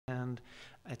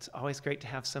It's always great to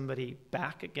have somebody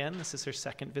back again. This is her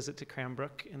second visit to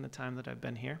Cranbrook in the time that I've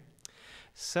been here.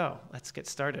 So let's get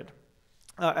started.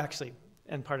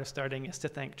 And part of starting is to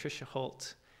thank Tricia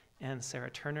Holt and Sarah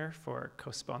Turner for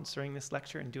co-sponsoring this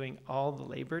lecture and doing all the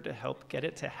labor to help get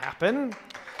it to happen.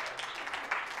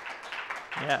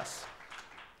 Yes.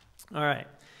 All right.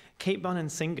 Kate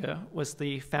Bonansinga was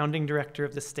the founding director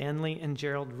of the Stanley and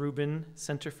Gerald Rubin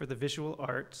Center for the Visual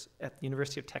Arts at the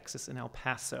University of Texas in El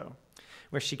Paso,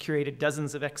 where she curated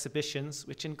dozens of exhibitions,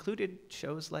 which included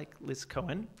shows like Liz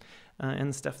Cohen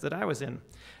and stuff that I was in.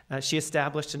 She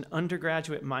established an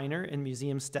undergraduate minor in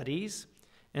museum studies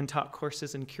and taught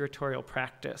courses in curatorial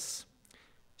practice.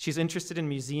 She's interested in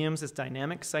museums as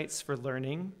dynamic sites for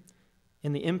learning,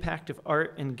 in the impact of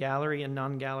art in gallery and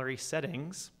non-gallery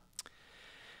settings,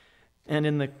 and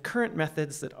in the current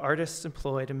methods that artists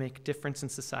employ to make difference in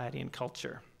society and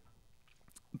culture.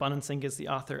 Bonansinga is the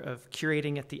author of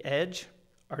Curating at the Edge,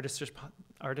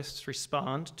 Artists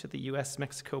Respond to the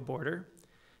U.S.-Mexico Border,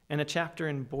 and a chapter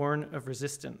in Born of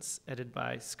Resistance, edited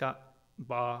by Scott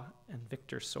Baugh and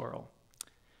Victor Sorrell.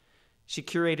 She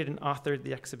curated and authored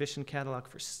the exhibition catalog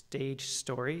for Stage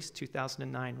Stories,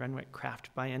 2009 Renwick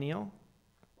Craft Biennial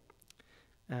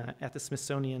at the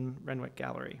Smithsonian Renwick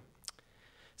Gallery.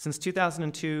 Since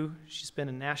 2002, she's been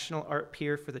a national art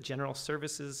peer for the General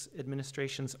Services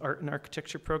Administration's Art and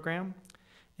Architecture program,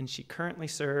 and she currently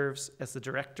serves as the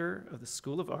director of the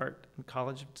School of Art and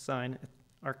College of Design,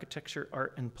 Architecture,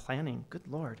 Art, and Planning. Good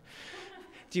Lord.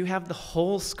 Do you have the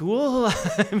whole school?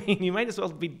 I mean, you might as well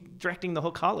be directing the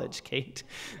whole college, Kate.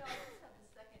 No, I just have the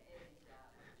second editing job,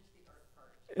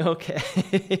 just the art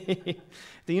part. Okay.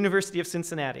 The University of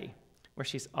Cincinnati, where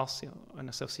she's also an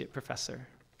associate professor.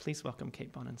 Please welcome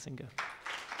Kate Bonansinga.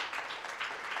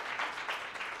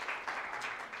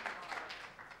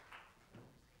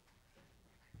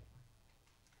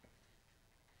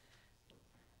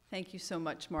 Thank you so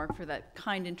much, Mark, for that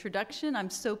kind introduction. I'm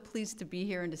so pleased to be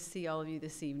here and to see all of you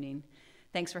this evening.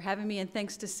 Thanks for having me, and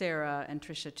thanks to Sarah and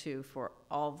Tricia, too, for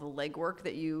all the legwork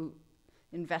that you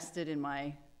invested in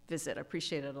my visit. I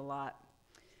appreciate it a lot.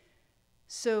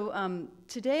 So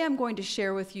today I'm going to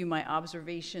share with you my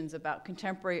observations about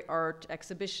contemporary art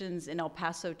exhibitions in El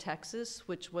Paso, Texas,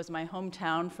 which was my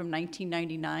hometown from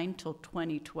 1999 till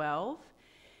 2012,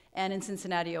 and in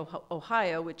Cincinnati,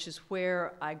 Ohio, which is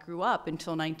where I grew up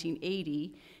until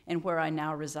 1980 and where I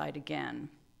now reside again.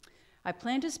 I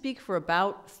plan to speak for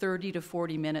about 30 to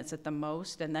 40 minutes at the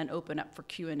most and then open up for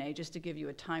Q&A just to give you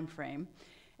a time frame.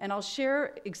 And I'll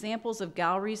share examples of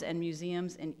galleries and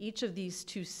museums in each of these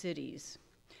two cities.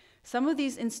 Some of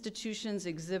these institutions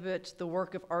exhibit the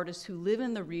work of artists who live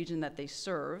in the region that they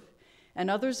serve, and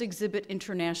others exhibit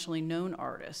internationally known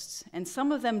artists, and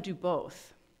some of them do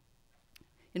both.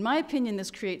 In my opinion,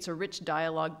 this creates a rich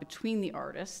dialogue between the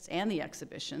artists and the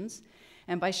exhibitions,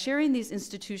 and by sharing these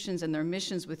institutions and their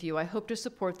missions with you, I hope to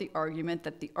support the argument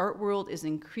that the art world is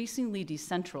increasingly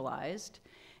decentralized,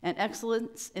 and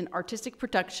excellence in artistic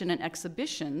production and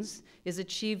exhibitions is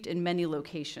achieved in many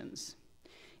locations.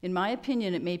 In my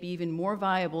opinion, it may be even more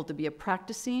viable to be a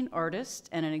practicing artist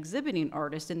and an exhibiting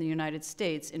artist in the United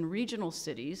States in regional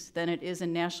cities than it is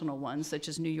in national ones such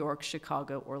as New York,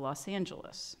 Chicago, or Los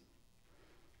Angeles.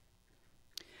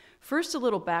 First, a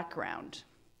little background.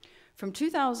 From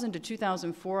 2000 to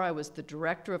 2004, I was the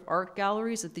director of art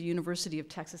galleries at the University of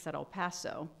Texas at El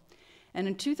Paso. And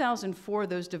in 2004,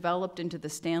 those developed into the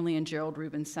Stanley and Gerald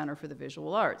Rubin Center for the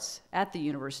Visual Arts at the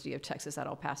University of Texas at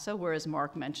El Paso, where, as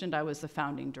Mark mentioned, I was the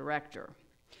founding director.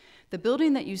 The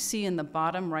building that you see in the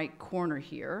bottom right corner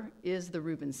here is the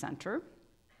Rubin Center,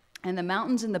 and the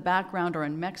mountains in the background are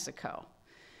in Mexico.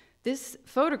 This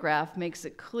photograph makes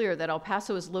it clear that El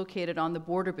Paso is located on the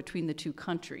border between the two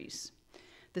countries.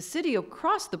 The city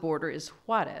across the border is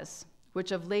Juarez,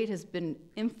 which of late has been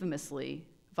infamously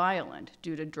violent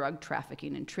due to drug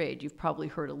trafficking and trade. You've probably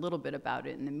heard a little bit about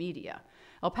it in the media.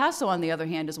 El Paso, on the other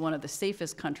hand, is one of the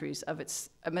safest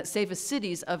safest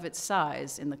cities of its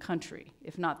size in the country,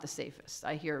 if not the safest.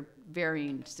 I hear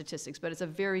varying statistics, but it's a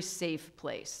very safe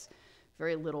place,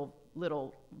 very little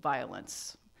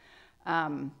violence.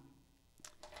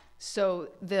 So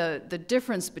the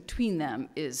difference between them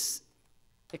is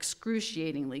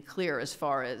excruciatingly clear as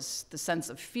far as the sense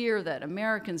of fear that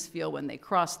Americans feel when they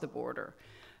cross the border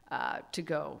to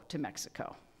go to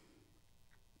Mexico.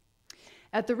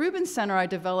 At the Rubin Center, I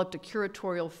developed a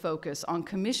curatorial focus on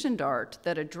commissioned art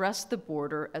that addressed the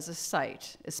border as a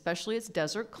site, especially its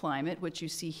desert climate, which you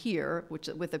see here,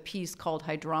 with a piece called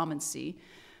Hydromancy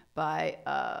by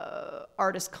an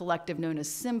artist collective known as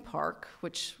Simpark,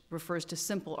 which refers to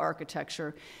simple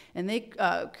architecture. And they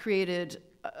created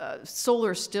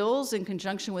solar stills in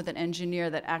conjunction with an engineer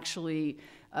that actually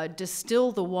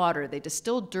distill the water. They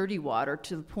distill dirty water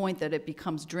to the point that it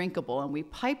becomes drinkable, and we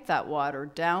pipe that water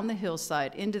down the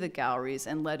hillside into the galleries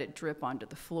and let it drip onto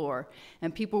the floor.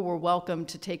 And people were welcome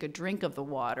to take a drink of the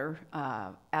water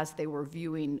as they were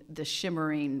viewing the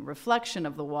shimmering reflection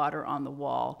of the water on the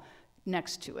wall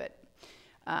next to it.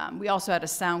 We also had a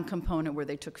sound component where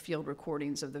they took field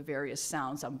recordings of the various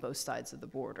sounds on both sides of the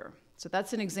border. So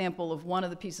that's an example of one of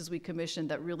the pieces we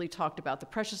commissioned that really talked about the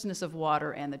preciousness of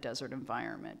water and the desert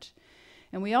environment.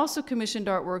 And we also commissioned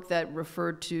artwork that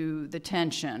referred to the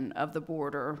tension of the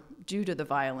border due to the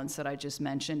violence that I just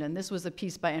mentioned. And this was a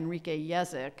piece by Enrique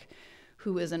Jezik,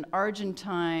 who is an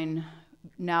Argentine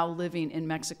now living in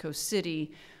Mexico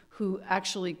City, who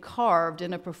actually carved,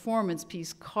 in a performance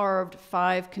piece, carved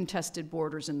 5 contested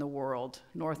borders in the world: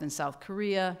 North and South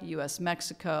Korea,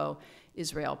 US-Mexico,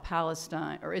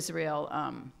 Israel-Palestine, or Israel,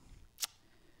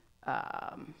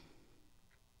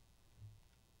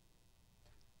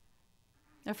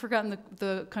 I've forgotten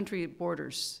the country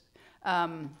borders.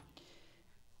 Sorry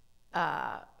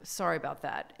about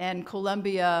that. And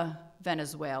Colombia,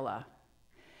 Venezuela.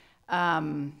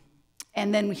 And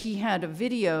then he had a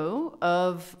video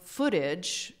of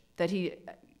footage that he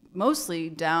mostly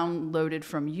downloaded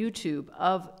from YouTube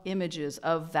of images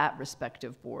of that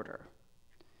respective border.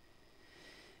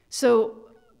 So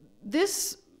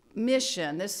this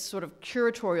mission, this sort of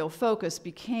curatorial focus,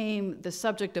 became the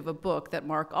subject of a book that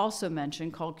Mark also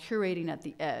mentioned called Curating at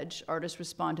the Edge: Artists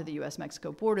Respond to the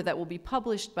US-Mexico Border, that will be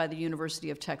published by the University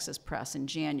of Texas Press in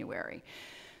January.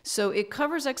 So it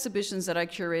covers exhibitions that I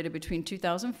curated between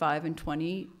 2005 and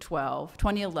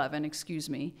 2011,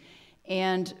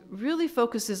 and really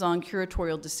focuses on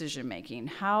curatorial decision-making,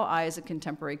 how I, as a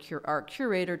contemporary art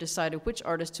curator, decided which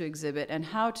artists to exhibit and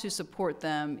how to support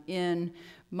them in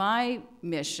my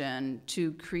mission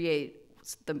to create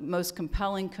the most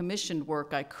compelling commissioned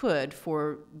work I could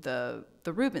for the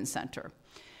Rubin Center.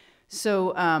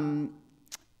 So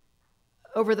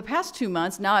over the past 2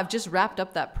 months, now I've just wrapped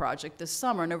up that project this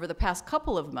summer, and over the past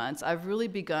couple of months, I've really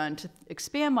begun to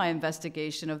expand my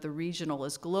investigation of the regional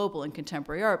as global in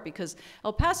contemporary art, because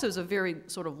El Paso is a very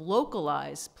sort of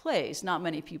localized place. Not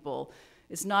many people,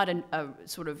 it's not a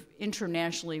sort of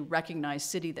internationally recognized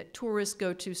city that tourists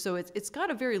go to, so it's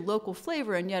got a very local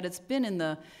flavor, and yet it's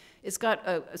got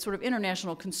a sort of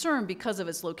international concern because of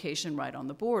its location right on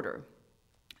the border.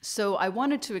 So I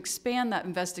wanted to expand that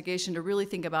investigation to really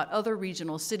think about other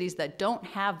regional cities that don't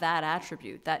have that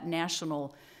attribute, that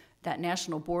national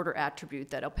border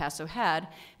attribute that El Paso had.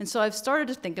 And so I've started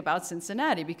to think about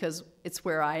Cincinnati because it's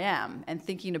where I am, and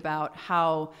thinking about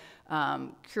how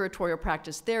curatorial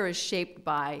practice there is shaped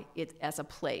by it as a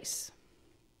place.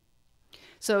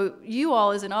 So you all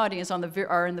as an audience are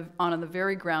on the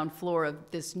very ground floor of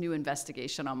this new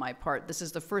investigation on my part. This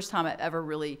is the first time I've ever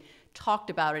really talked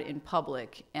about it in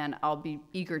public, and I'll be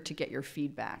eager to get your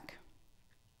feedback.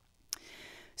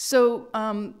 So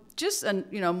just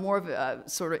more of a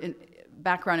sort of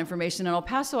background information. In El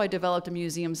Paso, I developed a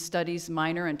museum studies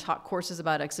minor and taught courses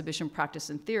about exhibition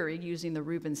practice and theory using the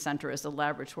Rubin Center as a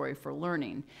laboratory for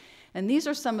learning. And these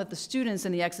are some of the students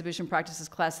in the exhibition practices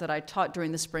class that I taught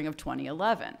during the spring of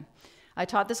 2011. I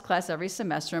taught this class every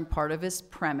semester, and part of its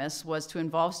premise was to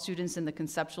involve students in the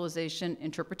conceptualization,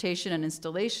 interpretation, and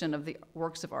installation of the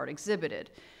works of art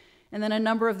exhibited. And then a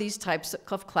number of these types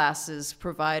of classes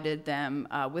provided them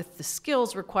with the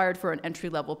skills required for an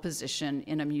entry-level position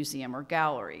in a museum or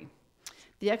gallery.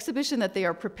 The exhibition that they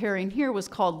are preparing here was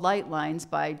called Light Lines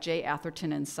by Jay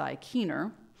Atherton and Cy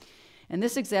Keener. And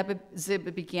this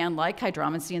exhibit began like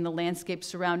hydromancy in the landscape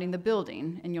surrounding the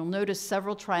building. And you'll notice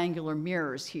several triangular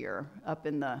mirrors here up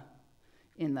in the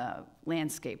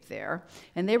landscape there.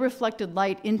 And they reflected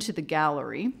light into the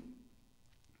gallery.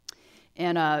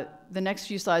 And the next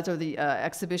few slides are the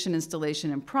exhibition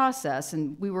installation and process.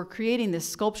 And we were creating this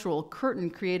sculptural curtain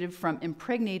created from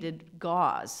impregnated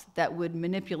gauze that would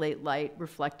manipulate light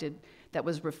that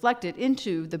was reflected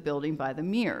into the building by the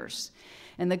mirrors.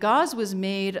 And the gauze was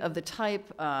made of the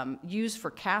type used for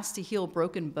casts to heal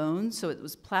broken bones, so it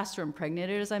was plaster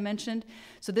impregnated, as I mentioned.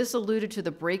 So this alluded to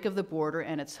the break of the border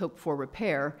and its hope for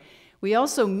repair. We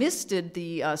also misted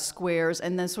the squares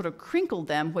and then sort of crinkled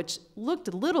them, which looked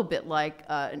a little bit like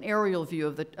an aerial view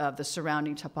of the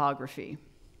surrounding topography.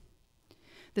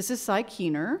 This is Cy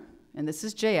Keener, and this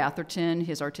is Jay Atherton,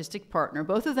 his artistic partner.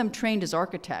 Both of them trained as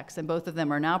architects, and both of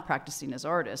them are now practicing as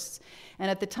artists.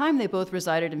 And at the time, they both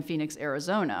resided in Phoenix,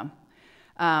 Arizona.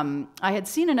 I had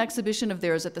seen an exhibition of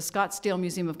theirs at the Scottsdale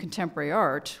Museum of Contemporary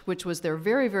Art, which was their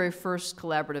very, very first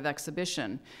collaborative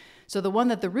exhibition. So the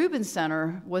one at the Rubin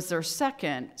Center was their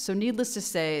second. So needless to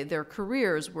say, their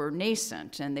careers were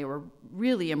nascent, and they were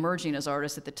really emerging as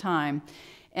artists at the time,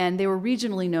 and they were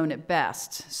regionally known at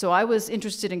best. So I was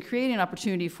interested in creating an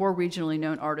opportunity for regionally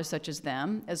known artists such as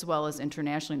them, as well as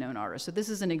internationally known artists. So this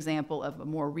is an example of a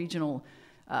more regional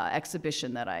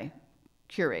exhibition that I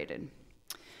curated.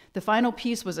 The final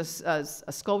piece was a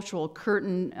sculptural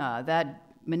curtain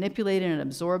that manipulated and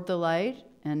absorbed the light.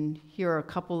 And here are a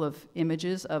couple of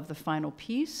images of the final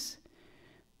piece.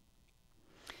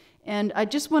 And I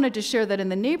just wanted to share that in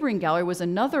the neighboring gallery was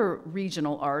another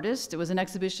regional artist. It was an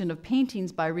exhibition of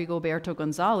paintings by Rigoberto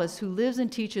Gonzalez, who lives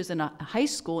and teaches in a high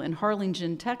school in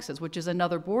Harlingen, Texas, which is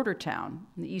another border town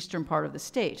in the eastern part of the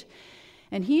state.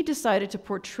 And he decided to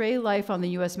portray life on the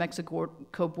US-Mexico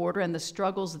border and the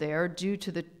struggles there due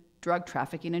to the drug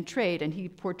trafficking and trade, and he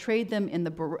portrayed them in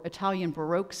the Italian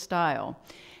Baroque style.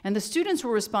 And the students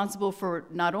were responsible for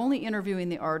not only interviewing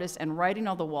the artists and writing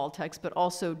all the wall text, but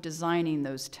also designing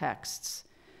those texts.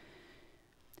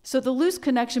 So the loose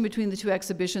connection between the two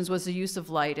exhibitions was the use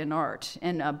of light and art.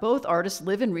 And both artists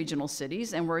live in regional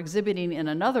cities and were exhibiting in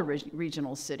another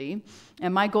regional city.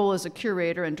 And my goal as a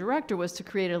curator and director was to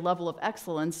create a level of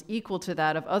excellence equal to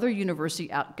that of other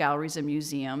university galleries and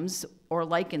museums or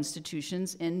like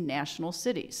institutions in national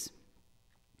cities.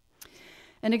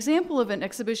 An example of an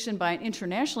exhibition by an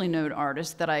internationally known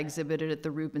artist that I exhibited at the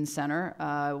Rubin Center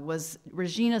was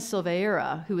Regina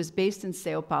Silveira, who is based in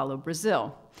Sao Paulo,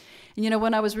 Brazil. And, you know,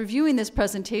 when I was reviewing this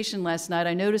presentation last night,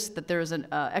 I noticed that there's an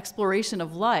exploration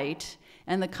of light,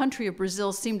 and the country of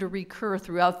Brazil seemed to recur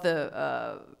throughout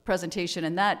the presentation,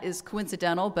 and that is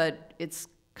coincidental, but it's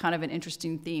kind of an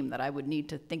interesting theme that I would need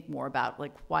to think more about,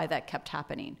 like why that kept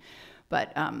happening.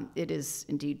 But it is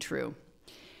indeed true.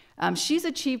 She's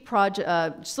achieved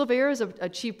Silveira has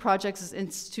achieved projects at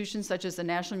institutions such as the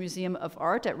National Museum of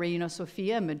Art at Reina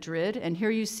Sofia in Madrid, and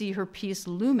here you see her piece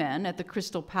Lumen at the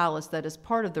Crystal Palace that is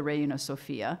part of the Reina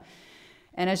Sofia.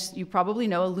 And as you probably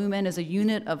know, a lumen is a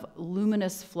unit of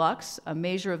luminous flux, a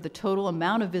measure of the total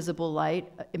amount of visible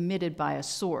light emitted by a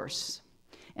source.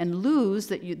 And luz,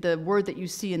 the word that you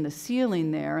see in the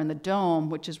ceiling there, and the dome,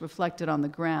 which is reflected on the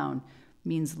ground,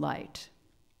 means light.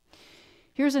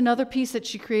 Here's another piece that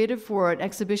she created for an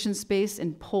exhibition space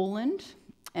in Poland,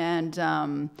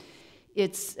 and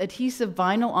it's adhesive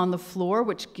vinyl on the floor,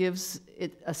 which gives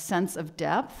it a sense of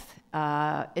depth.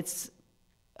 The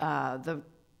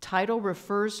title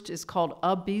is called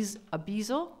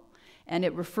Abyssal, and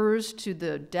it refers to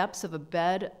the depths of a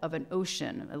bed of an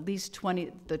ocean,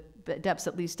 the depths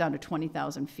at least down to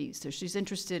 20,000 feet. So she's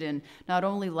interested in not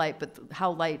only light, but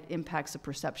how light impacts the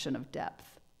perception of depth.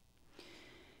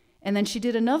 And then she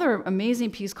did another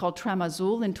amazing piece called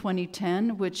Tramazul in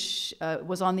 2010, which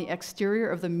was on the exterior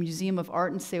of the Museum of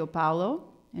Art in Sao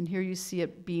Paulo. And here you see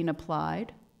it being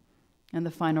applied, and the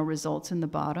final results in the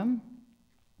bottom.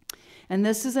 And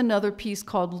this is another piece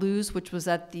called Luz, which was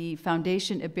at the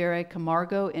Foundation Iberê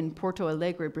Camargo in Porto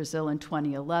Alegre, Brazil in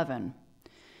 2011.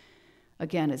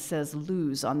 Again, it says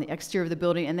Luz on the exterior of the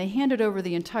building, and they handed over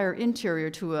the entire interior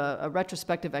to a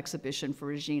retrospective exhibition for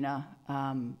Regina,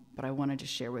 but I wanted to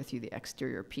share with you the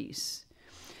exterior piece.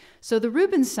 So the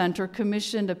Rubin Center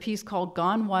commissioned a piece called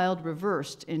Gone Wild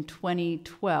Reversed in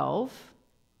 2012.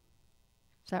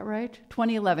 Is that right?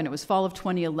 2011, it was fall of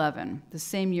 2011, the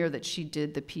same year that she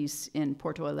did the piece in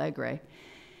Porto Alegre.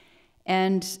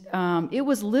 And it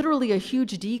was literally a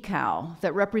huge decal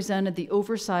that represented the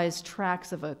oversized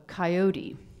tracks of a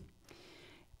coyote,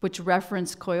 which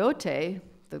referenced coyote,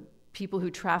 the people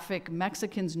who traffic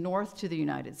Mexicans north to the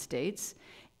United States,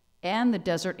 and the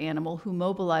desert animal who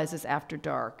mobilizes after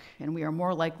dark, and we are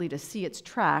more likely to see its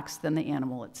tracks than the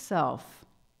animal itself.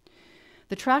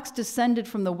 The tracks descended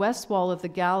from the west wall of the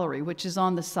gallery, which is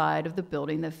on the side of the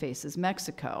building that faces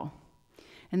Mexico.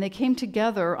 And they came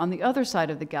together on the other side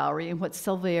of the gallery in what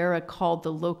Silveira called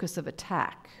the locus of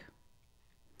attack.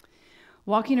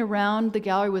 Walking around the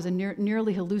gallery was a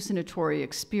nearly hallucinatory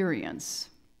experience.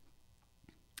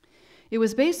 It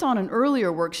was based on an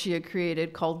earlier work she had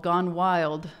created called Gone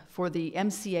Wild for the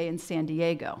MCA in San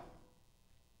Diego.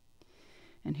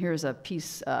 And here's a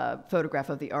photograph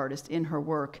of the artist in her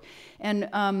work. And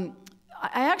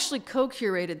I actually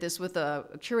co-curated this with a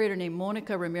curator named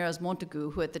Monica Ramirez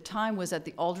Montagu, who at the time was at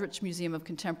the Aldrich Museum of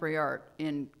Contemporary Art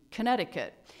in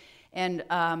Connecticut. And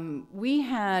we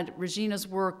had Regina's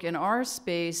work in our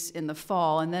space in the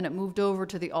fall, and then it moved over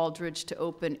to the Aldrich to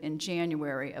open in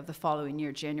January of the following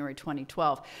year, January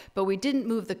 2012. But we didn't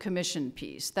move the commission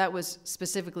piece. That was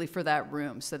specifically for that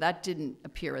room, so that didn't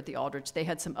appear at the Aldrich. They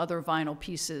had some other vinyl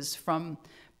pieces from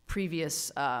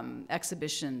previous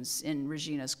exhibitions in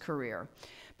Regina's career.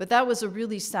 But that was a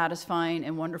really satisfying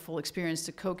and wonderful experience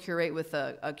to co-curate with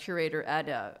a curator at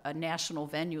a national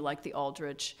venue like the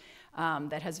Aldrich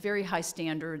that has very high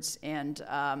standards, and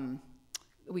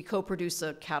we co-produced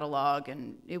a catalog,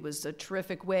 and it was a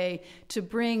terrific way to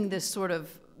bring this sort of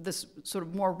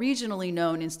more regionally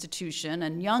known institution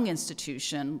and young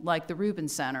institution like the Rubin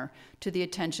Center to the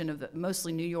attention of the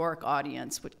mostly New York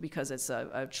audience, because it's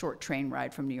a short train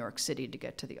ride from New York City to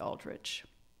get to the Aldrich.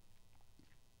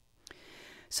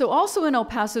 So also in El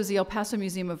Paso is the El Paso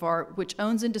Museum of Art, which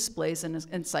owns and displays an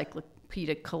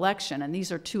encyclopedic collection, and these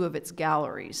are two of its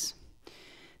galleries.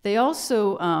 They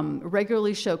also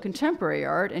regularly show contemporary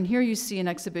art, and here you see an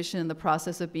exhibition in the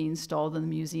process of being installed in the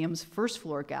museum's first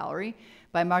floor gallery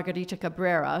by Margarita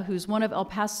Cabrera, who's one of El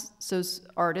Paso's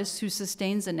artists who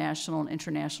sustains a national and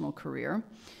international career.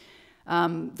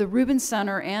 The Rubin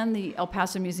Center and the El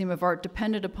Paso Museum of Art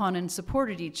depended upon and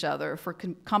supported each other for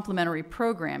complementary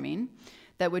programming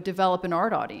that would develop an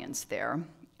art audience there.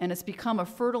 And it's become a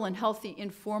fertile and healthy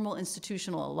informal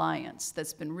institutional alliance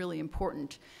that's been really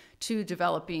important to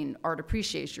developing art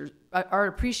appreciators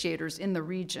in the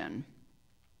region.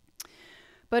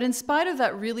 But in spite of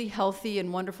that really healthy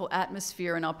and wonderful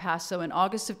atmosphere in El Paso, in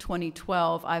August of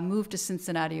 2012, I moved to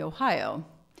Cincinnati, Ohio.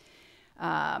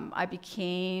 I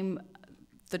became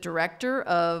the director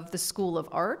of the School of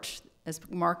Art. As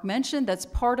Mark mentioned, that's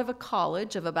part of a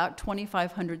college of about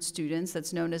 2,500 students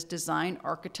that's known as Design,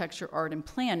 Architecture, Art, and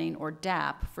Planning, or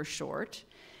DAP for short,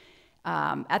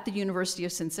 at the University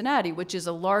of Cincinnati, which is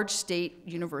a large state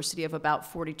university of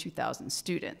about 42,000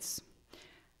 students.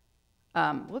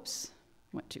 Whoops,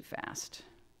 went too fast.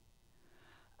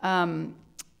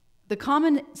 The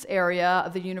commons area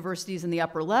of the university is in the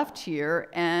upper left here,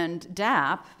 and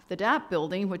DAP, the DAP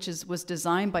building, which was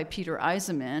designed by Peter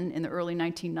Eisenman in the early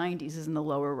 1990s, is in the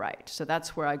lower right. So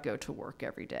that's where I go to work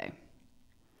every day.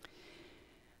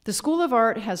 The School of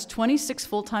Art has 26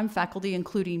 full-time faculty,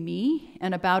 including me,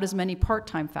 and about as many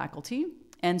part-time faculty,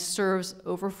 and serves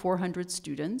over 400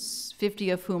 students, 50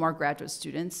 of whom are graduate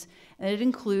students, and it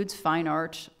includes fine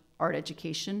art, art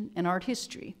education, and art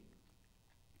history.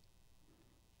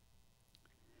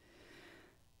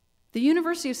 The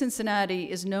University of Cincinnati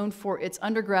is known for its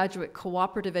undergraduate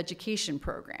cooperative education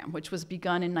program, which was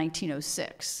begun in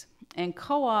 1906. And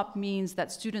co-op means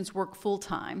that students work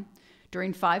full-time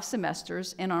during 5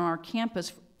 semesters and on our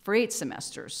campus for 8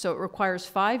 semesters. So it requires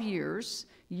 5 years,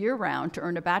 year-round, to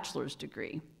earn a bachelor's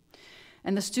degree.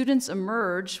 And the students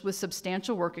emerge with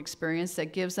substantial work experience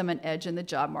that gives them an edge in the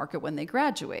job market when they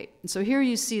graduate. And so here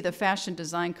you see the fashion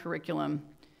design curriculum,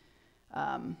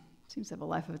 seems to have a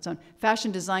life of its own,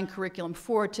 fashion design curriculum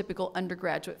for a typical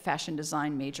undergraduate fashion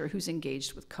design major who's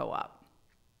engaged with co-op.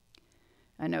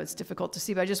 I know it's difficult to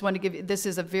see, but I just want to give you, this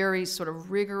is a very sort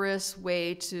of rigorous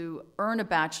way to earn a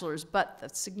bachelor's, but the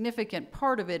significant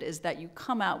part of it is that you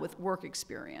come out with work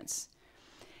experience.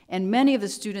 And many of the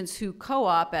students who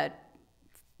co-op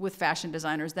with fashion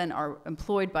designers then are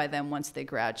employed by them once they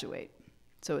graduate.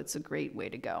 So it's a great way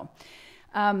to go.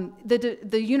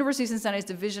 The University of Cincinnati's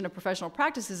Division of Professional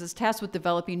Practices is tasked with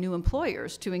developing new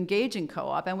employers to engage in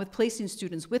co-op and with placing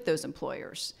students with those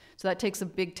employers. So that takes a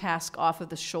big task off of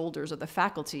the shoulders of the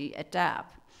faculty at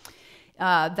DAP.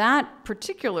 That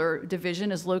particular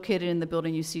division is located in the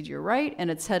building you see to your right, and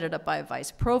it's headed up by a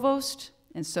vice provost,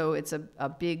 and so it's a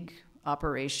big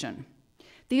operation.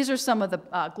 These are some of the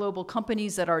global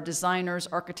companies that our designers,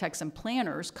 architects, and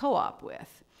planners co-op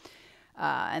with.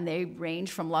 And they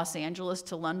range from Los Angeles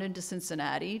to London to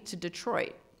Cincinnati to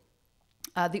Detroit.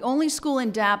 The only school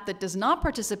in DAP that does not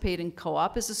participate in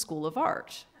co-op is the School of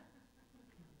Art.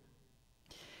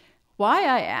 Why,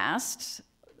 I asked,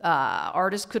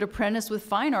 artists could apprentice with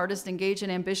fine artists, engage in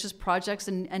ambitious projects,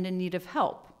 and in need of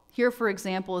help. Here, for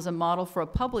example, is a model for a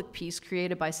public piece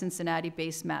created by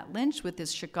Cincinnati-based Matt Lynch with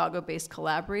his Chicago-based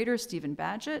collaborator, Stephen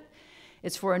Badgett.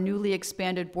 It's for a newly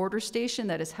expanded border station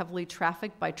that is heavily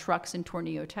trafficked by trucks in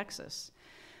Tornillo, Texas.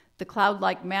 The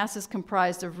cloud-like mass is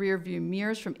comprised of rear-view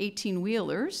mirrors from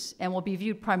 18-wheelers and will be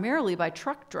viewed primarily by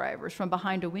truck drivers from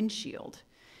behind a windshield.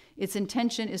 Its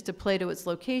intention is to play to its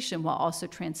location while also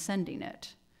transcending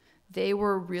it. They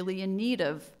were really in need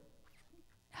of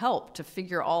help to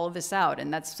figure all of this out,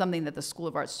 and that's something that the School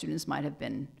of Art students might have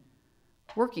been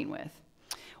working with.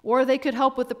 Or they could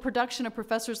help with the production of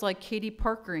professors like Katie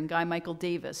Parker and Guy Michael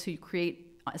Davis, who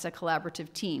create as a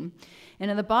collaborative team.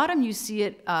 And in the bottom, you see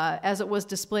it as it was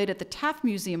displayed at the Taft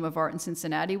Museum of Art in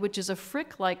Cincinnati, which is a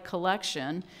Frick-like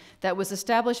collection that was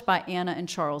established by Anna and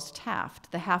Charles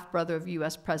Taft, the half-brother of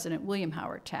U.S. President William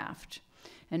Howard Taft.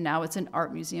 And now it's an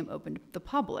art museum open to the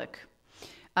public.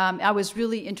 I was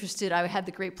really interested. I had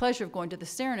the great pleasure of going to the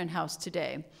Saarinen House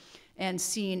today. and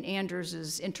seeing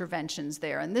Anders's interventions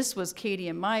there. And this was Katie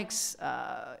and Mike's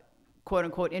quote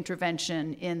unquote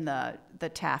intervention in the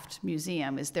Taft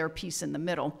Museum, is their piece in the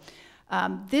middle.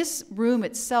 This room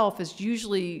itself is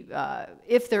usually,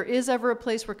 if there is ever a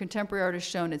place where contemporary art is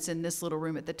shown, it's in this little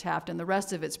room at the Taft, and the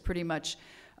rest of it's pretty much,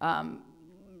 I'm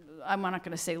not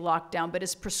going to say locked down, but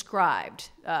it's prescribed.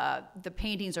 The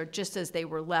paintings are just as they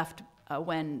were left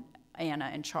when Anna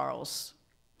and Charles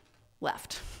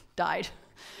died.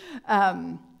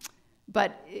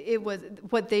 But it was,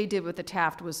 what they did with the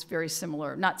Taft was very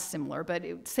similar, not similar, but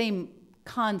same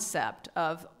concept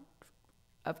of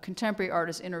contemporary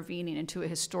artists intervening into a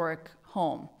historic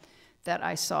home that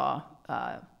I saw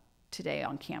today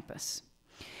on campus.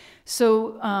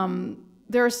 So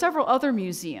there are several other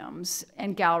museums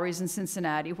and galleries in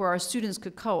Cincinnati where our students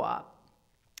could co-op.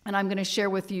 And I'm going to share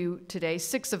with you today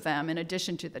 6 of them in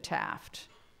addition to the Taft.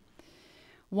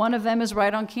 One of them is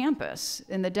right on campus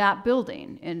in the DAP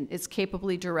building, and it's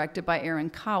capably directed by Aaron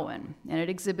Cowan, and it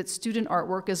exhibits student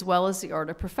artwork as well as the art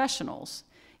of professionals.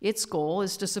 Its goal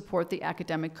is to support the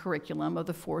academic curriculum of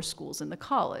the 4 schools in the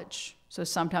college. So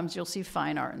sometimes you'll see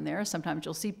fine art in there, sometimes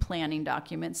you'll see planning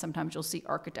documents, sometimes you'll see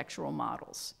architectural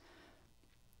models.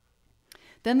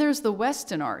 Then there's the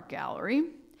Weston Art Gallery,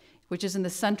 which is in the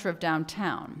center of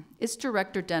downtown. Its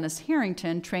director, Dennis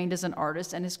Harrington, trained as an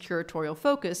artist, and his curatorial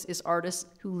focus is artists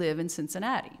who live in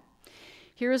Cincinnati.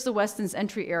 Here is the Weston's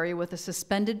entry area with a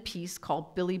suspended piece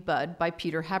called Billy Budd by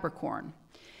Peter Haberkorn.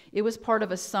 It was part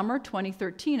of a summer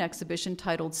 2013 exhibition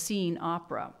titled Seeing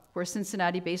Opera, where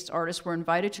Cincinnati-based artists were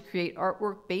invited to create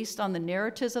artwork based on the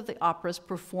narratives of the operas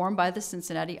performed by the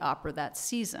Cincinnati Opera that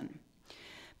season.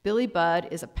 Billy Budd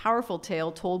is a powerful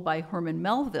tale told by Herman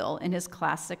Melville in his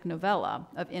classic novella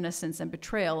of innocence and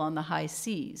betrayal on the high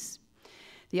seas.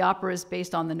 The opera is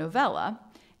based on the novella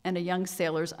and a young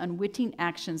sailor's unwitting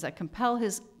actions that compel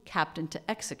his captain to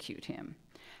execute him.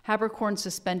 Haberkorn's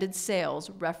suspended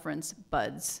sails reference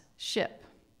Budd's ship.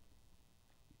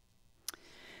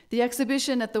 The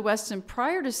exhibition at the Weston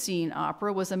prior to Seeing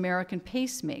Opera was American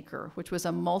Pacemaker, which was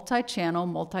a multi-channel,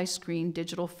 multi-screen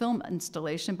digital film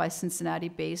installation by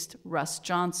Cincinnati-based Russ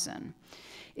Johnson.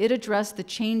 It addressed the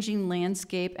changing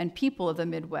landscape and people of the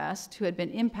Midwest who had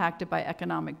been impacted by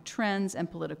economic trends and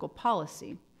political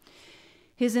policy.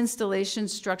 His installation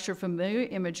structured familiar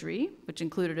imagery, which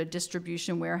included a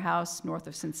distribution warehouse north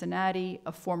of Cincinnati,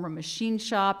 a former machine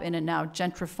shop in a now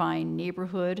gentrifying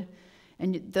neighborhood.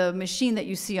 And the machine that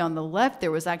you see on the left, there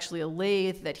was actually a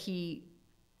lathe that he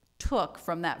took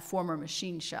from that former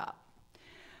machine shop.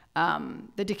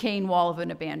 The decaying wall of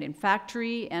an abandoned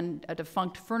factory and a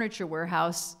defunct furniture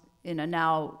warehouse in a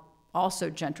now also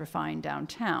gentrifying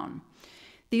downtown.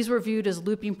 These were viewed as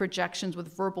looping projections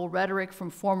with verbal rhetoric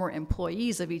from former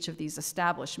employees of each of these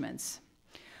establishments.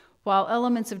 While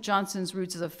elements of Johnson's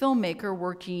roots as a filmmaker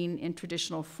working in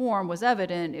traditional form was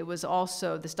evident, it was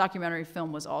also, this documentary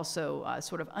film was also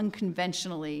sort of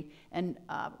unconventionally and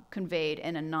conveyed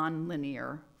in a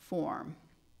nonlinear form.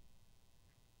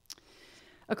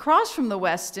 Across from the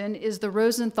Weston is the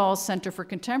Rosenthal Center for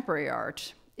Contemporary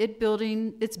Art.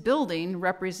 Its building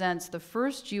represents the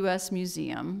first U.S.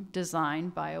 museum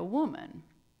designed by a woman.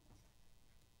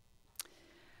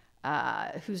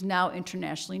 Who's now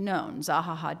internationally known,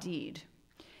 Zaha Hadid.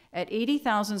 At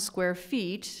 80,000 square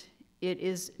feet, it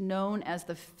is known as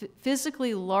the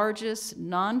physically largest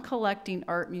non-collecting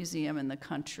art museum in the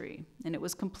country, and it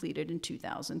was completed in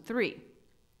 2003.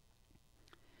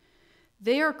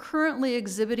 They are currently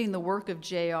exhibiting the work of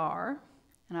J.R.,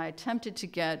 and I attempted to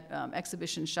get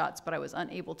exhibition shots, but I was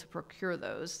unable to procure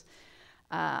those.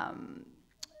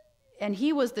 And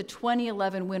he was the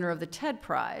 2011 winner of the TED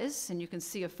Prize, and you can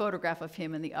see a photograph of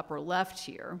him in the upper left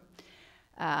here.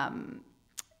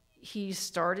 He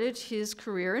started his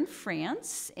career in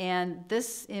France, and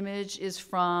this image is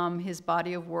from his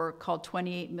body of work called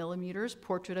 28 Millimeters,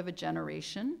 Portrait of a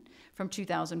Generation, from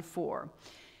 2004.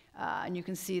 And you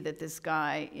can see that this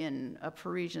guy in a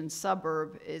Parisian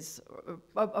suburb is,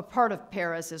 a part of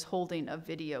Paris is holding a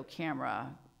video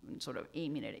camera and sort of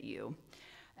aiming it at you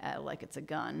like it's a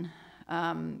gun.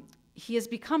 He has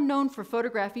become known for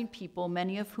photographing people,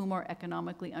 many of whom are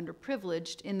economically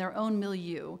underprivileged in their own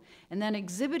milieu, and then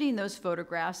exhibiting those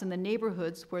photographs in the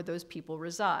neighborhoods where those people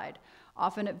reside,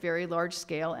 often at very large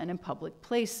scale and in public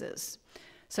places,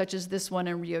 such as this one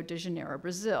in Rio de Janeiro,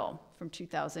 Brazil, from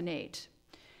 2008.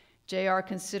 J.R.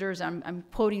 considers, I'm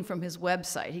quoting from his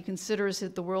website, he considers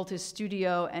the world his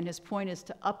studio, and his point is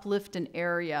to uplift an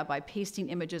area by pasting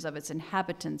images of its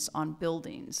inhabitants on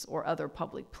buildings or other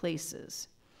public places,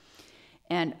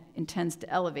 and intends to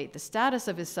elevate the status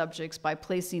of his subjects by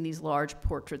placing these large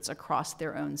portraits across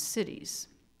their own cities.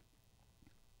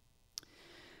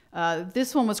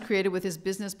 This one was created with his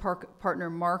business partner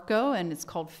Marco, and it's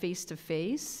called Face to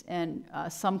Face, and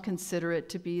some consider it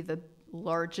to be the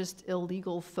largest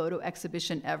illegal photo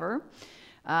exhibition ever.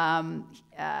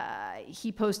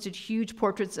 He posted huge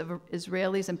portraits of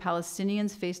Israelis and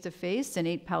Palestinians face to face in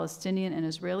 8 Palestinian and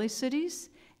Israeli cities,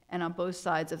 and on both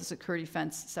sides of the security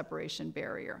fence separation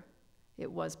barrier.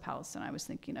 It was Palestine I was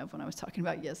thinking of when I was talking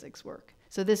about Yezek's work.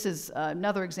 So this is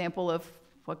another example of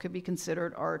what could be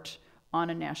considered art on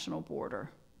a national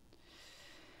border.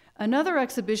 Another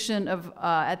exhibition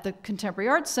at the Contemporary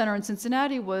Arts Center in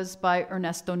Cincinnati was by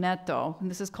Ernesto Neto, and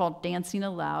this is called Dancing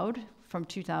Aloud from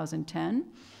 2010.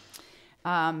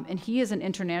 And he is an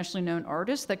internationally known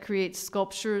artist that creates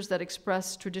sculptures that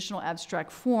express traditional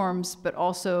abstract forms, but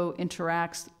also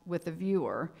interacts with the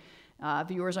viewer.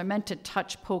 Viewers are meant to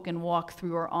touch, poke, and walk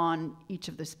through or on each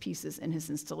of these pieces in his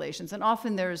installations. And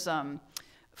often there's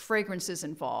fragrances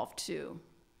involved too,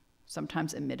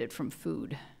 sometimes emitted from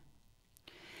food.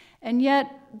 And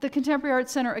yet, the Contemporary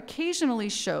Arts Center occasionally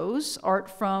shows art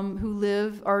from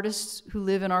artists who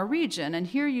live in our region. And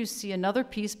here you see another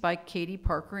piece by Katie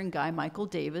Parker and Guy Michael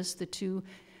Davis, the 2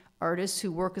 artists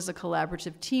who work as a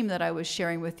collaborative team that I was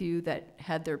sharing with you that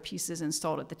had their pieces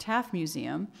installed at the Taft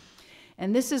Museum.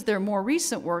 And this is their more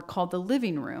recent work called The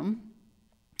Living Room.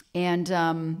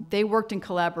 And they worked in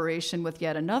collaboration with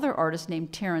yet another artist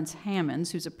named Terrence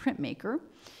Hammonds, who's a printmaker.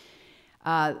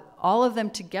 All of them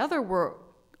together were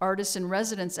artists in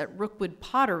residence at Rookwood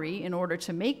Pottery in order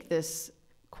to make this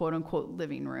quote-unquote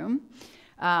living room.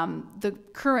 The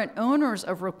current owners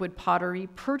of Rookwood Pottery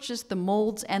purchased the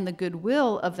molds and the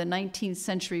goodwill of the 19th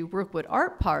century Rookwood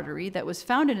art pottery that was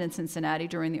founded in Cincinnati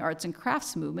during the arts and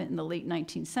crafts movement in the late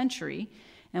 19th century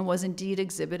and was indeed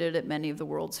exhibited at many of the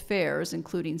world's fairs,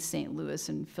 including St. Louis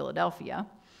and Philadelphia.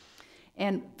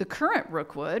 And the current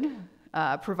Rookwood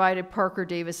provided Parker,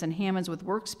 Davis, and Hammonds with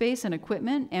workspace and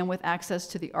equipment and with access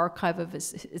to the archive of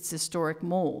its historic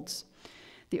molds.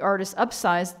 The artist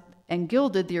upsized and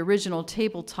gilded the original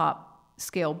tabletop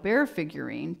scale bear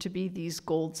figurine to be these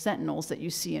gold sentinels that you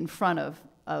see in front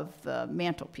of the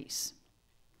mantelpiece.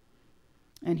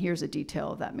 And here's a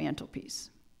detail of that mantelpiece.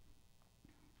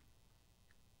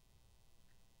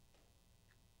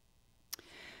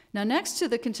 Now, next to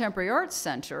the Contemporary Arts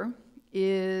Center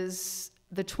is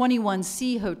the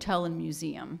 21C Hotel and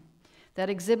Museum that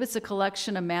exhibits a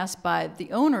collection amassed by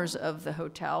the owners of the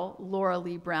hotel, Laura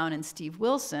Lee Brown and Steve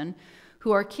Wilson,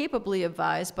 who are capably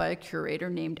advised by a curator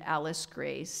named Alice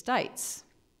Gray Stites.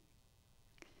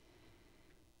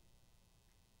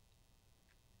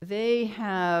 They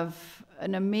have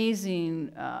an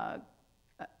amazing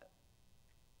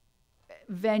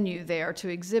venue there to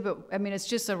exhibit. I mean, it's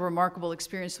just a remarkable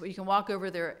experience. You can walk over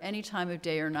there any time of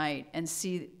day or night and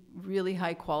see really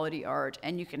high quality art,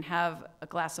 and you can have a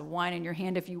glass of wine in your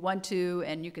hand if you want to,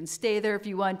 and you can stay there if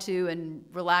you want to and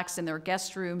relax in their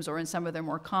guest rooms or in some of their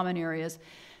more common areas.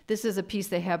 This is a piece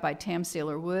they have by Sam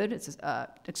Taylor Wood,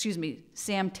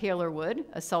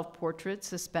 a self-portrait,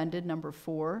 suspended, number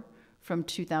 4, from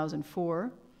 2004.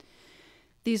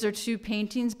 These are 2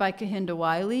 paintings by Kahinda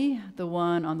Wiley. The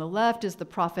one on the left is The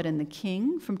Prophet and the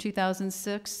King from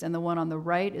 2006, and the one on the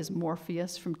right is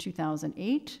Morpheus from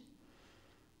 2008.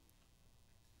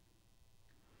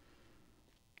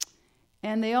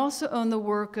 And they also own the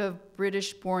work of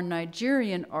British-born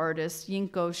Nigerian artist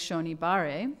Yinko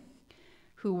Shonibare,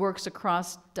 who works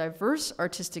across diverse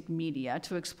artistic media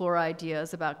to explore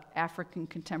ideas about African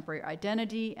contemporary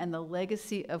identity and the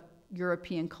legacy of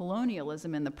European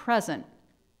colonialism in the present.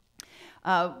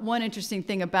 One interesting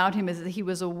thing about him is that he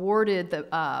was awarded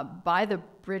by the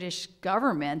British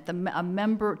government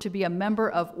to be a member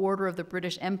of Order of the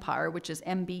British Empire, which is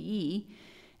MBE,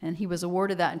 and he was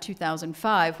awarded that in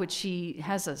 2005, which he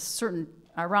has a certain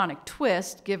ironic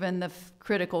twist given the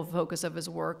critical focus of his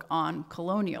work on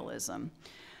colonialism.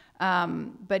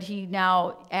 But he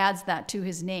now adds that to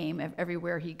his name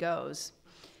everywhere he goes.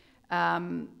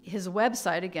 His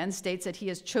website, again, states that he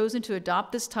has chosen to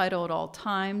adopt this title at all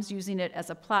times, using it as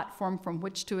a platform from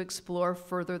which to explore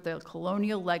further the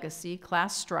colonial legacy,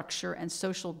 class structure, and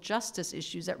social justice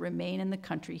issues that remain in the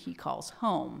country he calls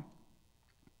home.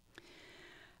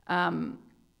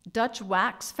 Dutch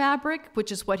wax fabric, which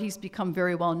is what he's become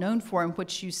very well known for and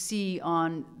which you see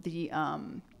on the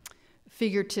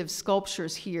figurative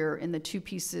sculptures here in the 2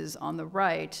 pieces on the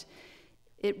right.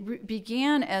 It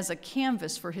began as a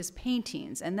canvas for his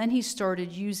paintings, and then he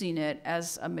started using it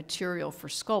as a material for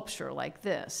sculpture like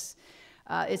this.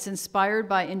 It's inspired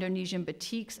by Indonesian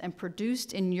batiks and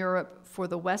produced in Europe for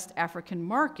the West African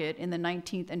market in the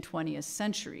 19th and 20th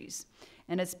centuries.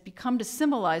 and it's become to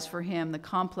symbolize for him the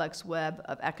complex web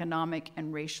of economic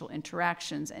and racial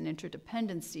interactions and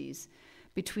interdependencies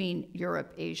between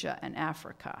Europe, Asia, and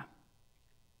Africa.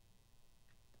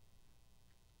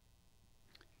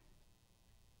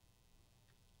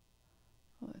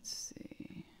 Let's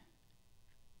see.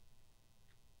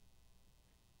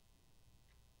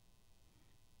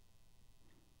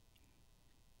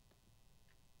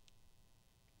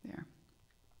 There.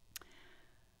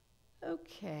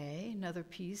 Okay, another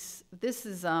piece. This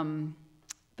is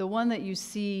the one that you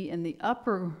see in the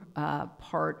upper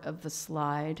part of the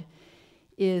slide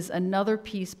is another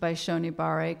piece by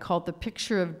Shonibare called The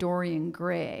Picture of Dorian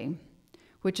Gray,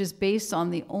 which is based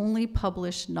on the only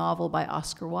published novel by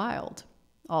Oscar Wilde,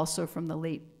 also from the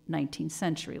late 19th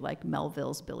century, like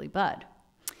Melville's Billy Budd.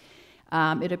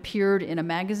 It appeared in a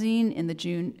magazine in the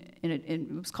June,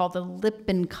 it was called the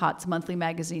Lippincotts Monthly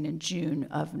Magazine in June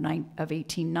of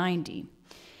 1890.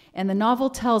 And the novel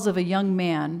tells of a young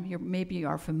man, maybe you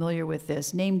are familiar with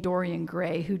this, named Dorian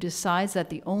Gray, who decides that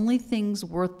the only things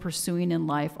worth pursuing in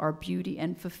life are beauty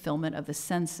and fulfillment of the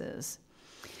senses.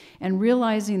 And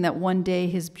realizing that one day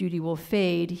his beauty will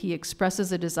fade, he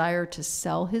expresses a desire to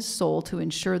sell his soul to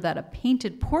ensure that a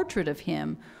painted portrait of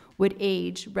him would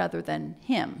age rather than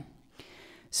him.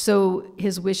 So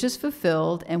his wish is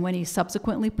fulfilled, and when he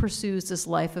subsequently pursues this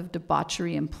life of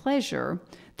debauchery and pleasure,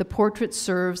 the portrait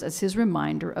serves as his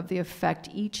reminder of the effect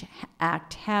each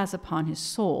act has upon his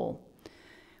soul.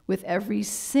 With every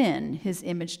sin, his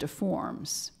image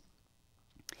deforms.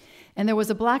 And there was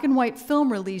a black and white film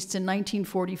released in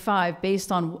 1945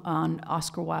 based on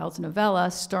Oscar Wilde's novella,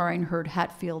 starring Herb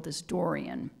Hatfield as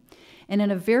Dorian. And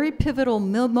in a very pivotal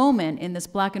moment in this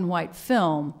black and white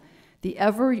film, the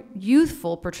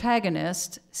ever-youthful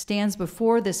protagonist stands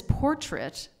before this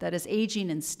portrait that is aging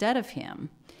instead of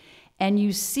him, and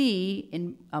you see,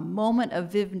 in a moment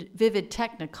of vivid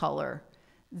technicolor,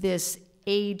 this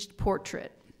aged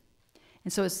portrait.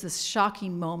 And so it's this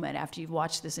shocking moment after you've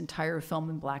watched this entire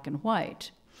film in black and white.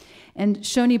 And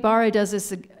Shonibare does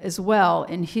this as well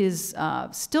in his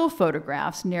still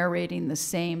photographs narrating the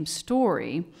same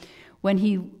story when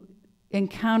he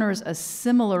encounters a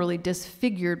similarly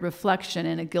disfigured reflection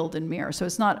in a gilded mirror. So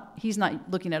he's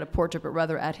not looking at a portrait, but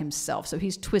rather at himself. So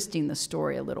he's twisting the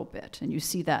story a little bit, and you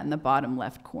see that in the bottom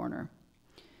left corner.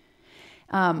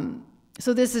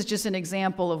 So this is just an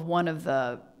example of one of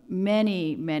the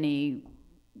many, many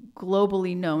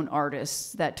globally known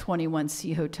artists that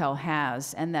 21C Hotel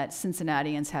has and that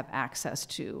Cincinnatians have access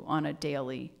to on a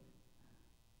daily,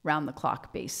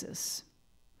 round-the-clock basis.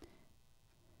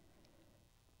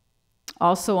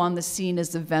 Also on the scene is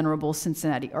the venerable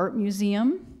Cincinnati Art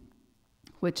Museum,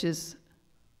 which is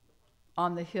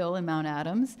on the hill in Mount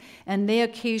Adams, and they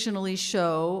occasionally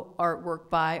show artwork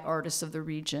by artists of the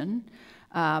region.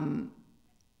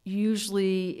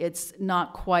 Usually it's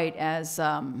not quite as,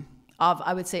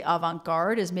 I would say,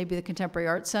 avant-garde as maybe the Contemporary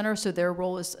Art Center, so their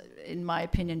role is, in my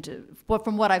opinion,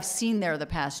 from what I've seen there the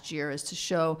past year, is to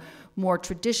show more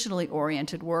traditionally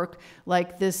oriented work,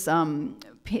 like this,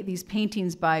 these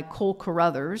paintings by Cole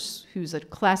Carruthers, who's a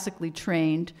classically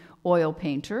trained oil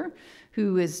painter,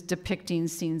 who is depicting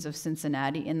scenes of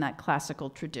Cincinnati in that classical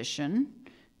tradition.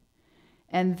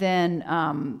 And then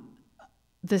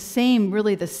the same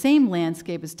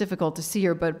landscape is difficult to see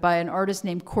here, but by an artist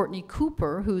named Courtney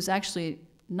Cooper, who's actually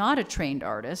not a trained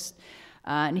artist,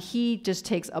 and he just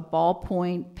takes a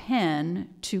ballpoint pen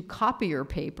to copier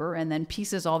paper and then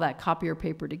pieces all that copier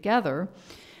paper together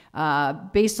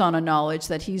based on a knowledge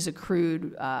that he's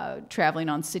accrued traveling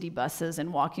on city buses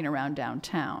and walking around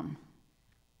downtown.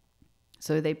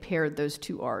 So they paired those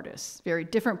two artists. Very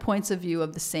different points of view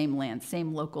of the same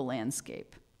local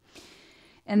landscape.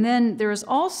 And then there is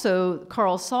also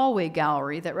Carl Solway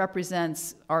Gallery that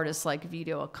represents artists like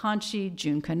Vito Acconci,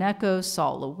 June Kaneko,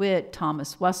 Saul LeWitt,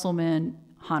 Thomas Wesselman,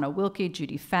 Hannah Wilke,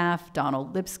 Judy Pfaff,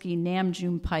 Donald Lipsky, Nam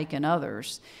June Pike, and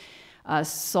others.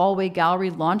 Solway Gallery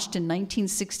launched in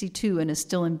 1962 and is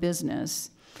still in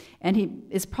business. And he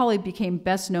probably became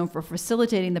best known for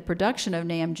facilitating the production of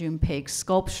Nam June Paik's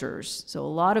sculptures. So a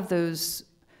lot of those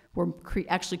were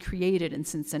actually created in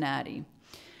Cincinnati.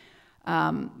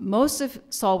 Most of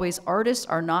Solway's artists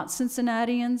are not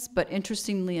Cincinnatians, but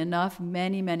interestingly enough,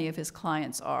 many, many of his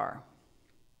clients are.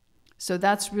 So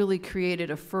that's really created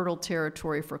a fertile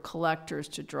territory for collectors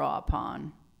to draw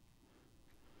upon.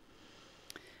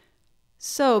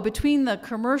 So between the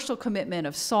commercial commitment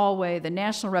of Solway, the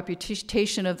national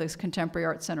reputation of the Contemporary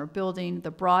Art Center building, the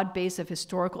broad base of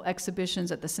historical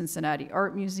exhibitions at the Cincinnati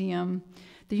Art Museum,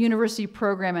 the university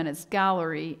program and its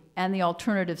gallery, and the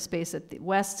alternative space at the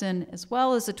Westin, as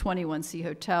well as the 21C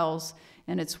hotels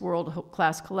and its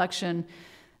world-class collection,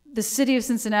 the city of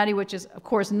Cincinnati, which is, of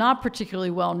course, not particularly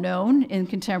well known in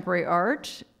contemporary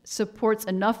art, supports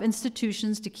enough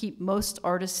institutions to keep most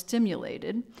artists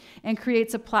stimulated and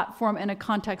creates a platform and a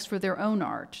context for their own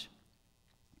art.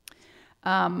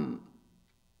 And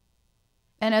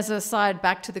as an aside,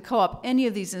 back to the co-op, any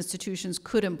of these institutions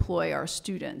could employ our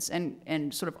students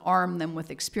and sort of arm them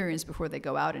with experience before they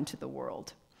go out into the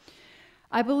world.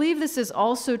 I believe this is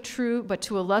also true, but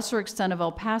to a lesser extent, of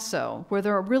El Paso, where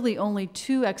there are really only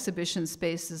 2 exhibition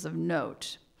spaces of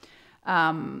note.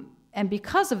 And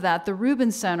because of that, the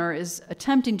Rubin Center is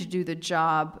attempting to do the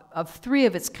job of 3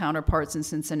 of its counterparts in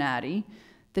Cincinnati,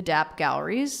 the DAP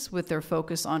galleries, with their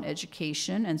focus on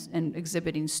education and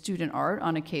exhibiting student art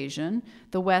on occasion,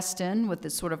 the Westin, with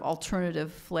its sort of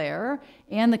alternative flair,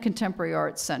 and the Contemporary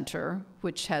Arts Center,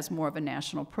 which has more of a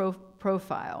national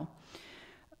profile.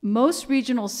 Most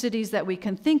regional cities that we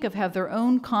can think of have their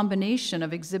own combination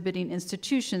of exhibiting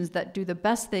institutions that do the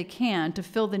best they can to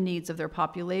fill the needs of their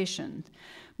population.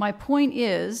 My point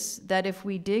is that if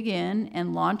we dig in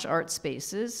and launch art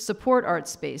spaces, support art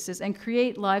spaces, and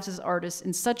create lives as artists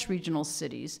in such regional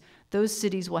cities, those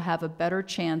cities will have a better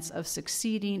chance of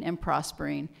succeeding and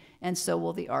prospering, and so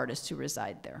will the artists who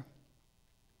reside there.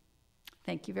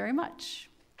 Thank you very much.